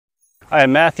I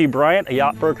am Mat Bryant, a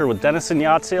yacht broker with Denison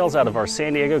Yacht Sales out of our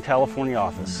San Diego, California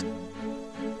office.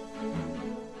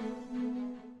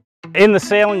 In the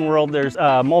sailing world, there's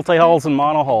multi-hulls and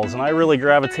monohulls, and I really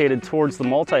gravitated towards the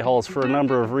multi-hulls for a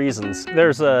number of reasons.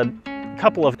 There's a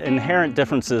couple of inherent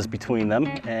differences between them,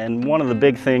 and one of the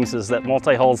big things is that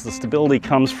multi-hulls, the stability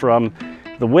comes from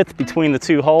the width between the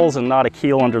two hulls and not a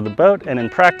keel under the boat, and in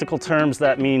practical terms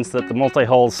that means that the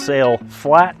multi-hulls sail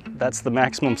flat. That's the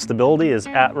maximum stability, is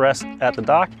at rest at the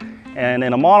dock. And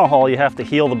in a monohull you have to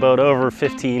heel the boat over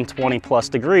 15, 20 plus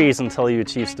degrees until you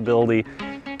achieve stability.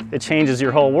 It changes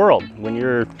your whole world. When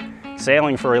you're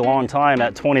sailing for a long time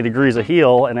at 20 degrees a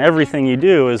heel and everything you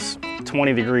do is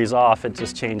 20 degrees off, it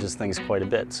just changes things quite a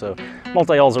bit. So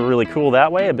multi-hulls are really cool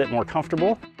that way, a bit more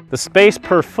comfortable. The space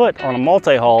per foot on a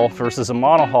multi-hull versus a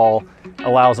monohull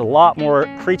allows a lot more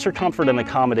creature comfort and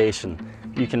accommodation.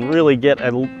 You can really get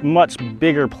a much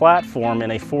bigger platform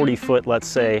in a 40-foot, let's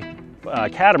say,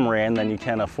 catamaran than you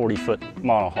can a 40-foot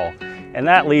monohull. And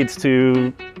that leads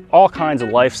to all kinds of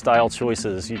lifestyle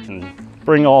choices. You can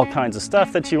bring all kinds of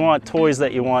stuff that you want, toys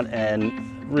that you want,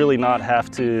 and really not have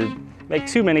to make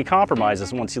too many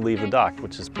compromises once you leave the dock,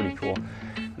 which is pretty cool.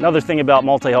 Another thing about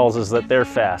multi-hulls is that they're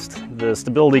fast. The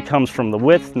stability comes from the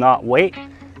width, not weight.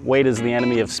 Weight is the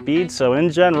enemy of speed, so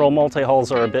in general,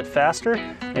 multi-hulls are a bit faster.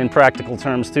 In practical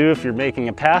terms too, if you're making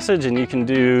a passage and you can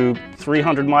do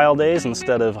 300-mile days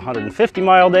instead of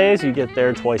 150-mile days, you get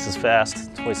there twice as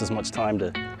fast, twice as much time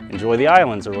to enjoy the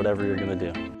islands or whatever you're going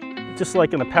to do. Just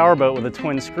like in a powerboat with a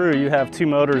twin screw, you have two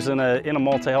motors in a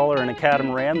multi-hull or in a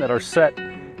catamaran that are set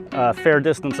a fair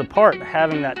distance apart.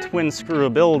 Having that twin screw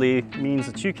ability means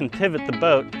that you can pivot the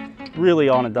boat really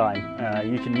on a dime.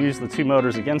 You can use the two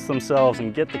motors against themselves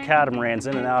and get the catamarans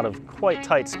in and out of quite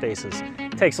tight spaces.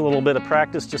 It takes a little bit of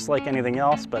practice just like anything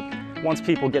else, but once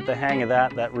people get the hang of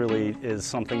that, that really is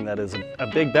something that is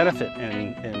a big benefit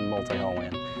in multi-hull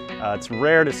land. It's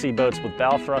rare to see boats with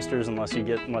bow thrusters unless you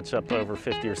get much up over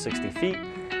 50 or 60 feet.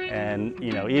 And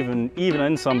you know, even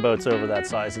in some boats over that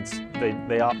size,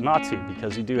 they opt not to,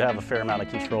 because you do have a fair amount of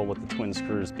control with the twin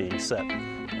screws being set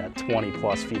at 20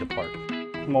 plus feet apart.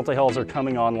 Multi-hulls are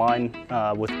coming online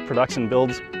with production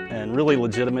builds and really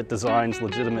legitimate designs,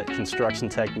 legitimate construction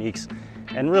techniques,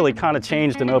 and really kind of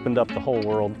changed and opened up the whole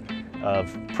world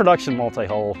of production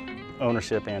multi-hull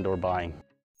ownership and or buying.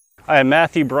 I am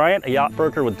Mat Bryant, a yacht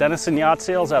broker with Denison Yacht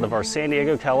Sales out of our San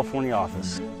Diego, California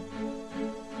office.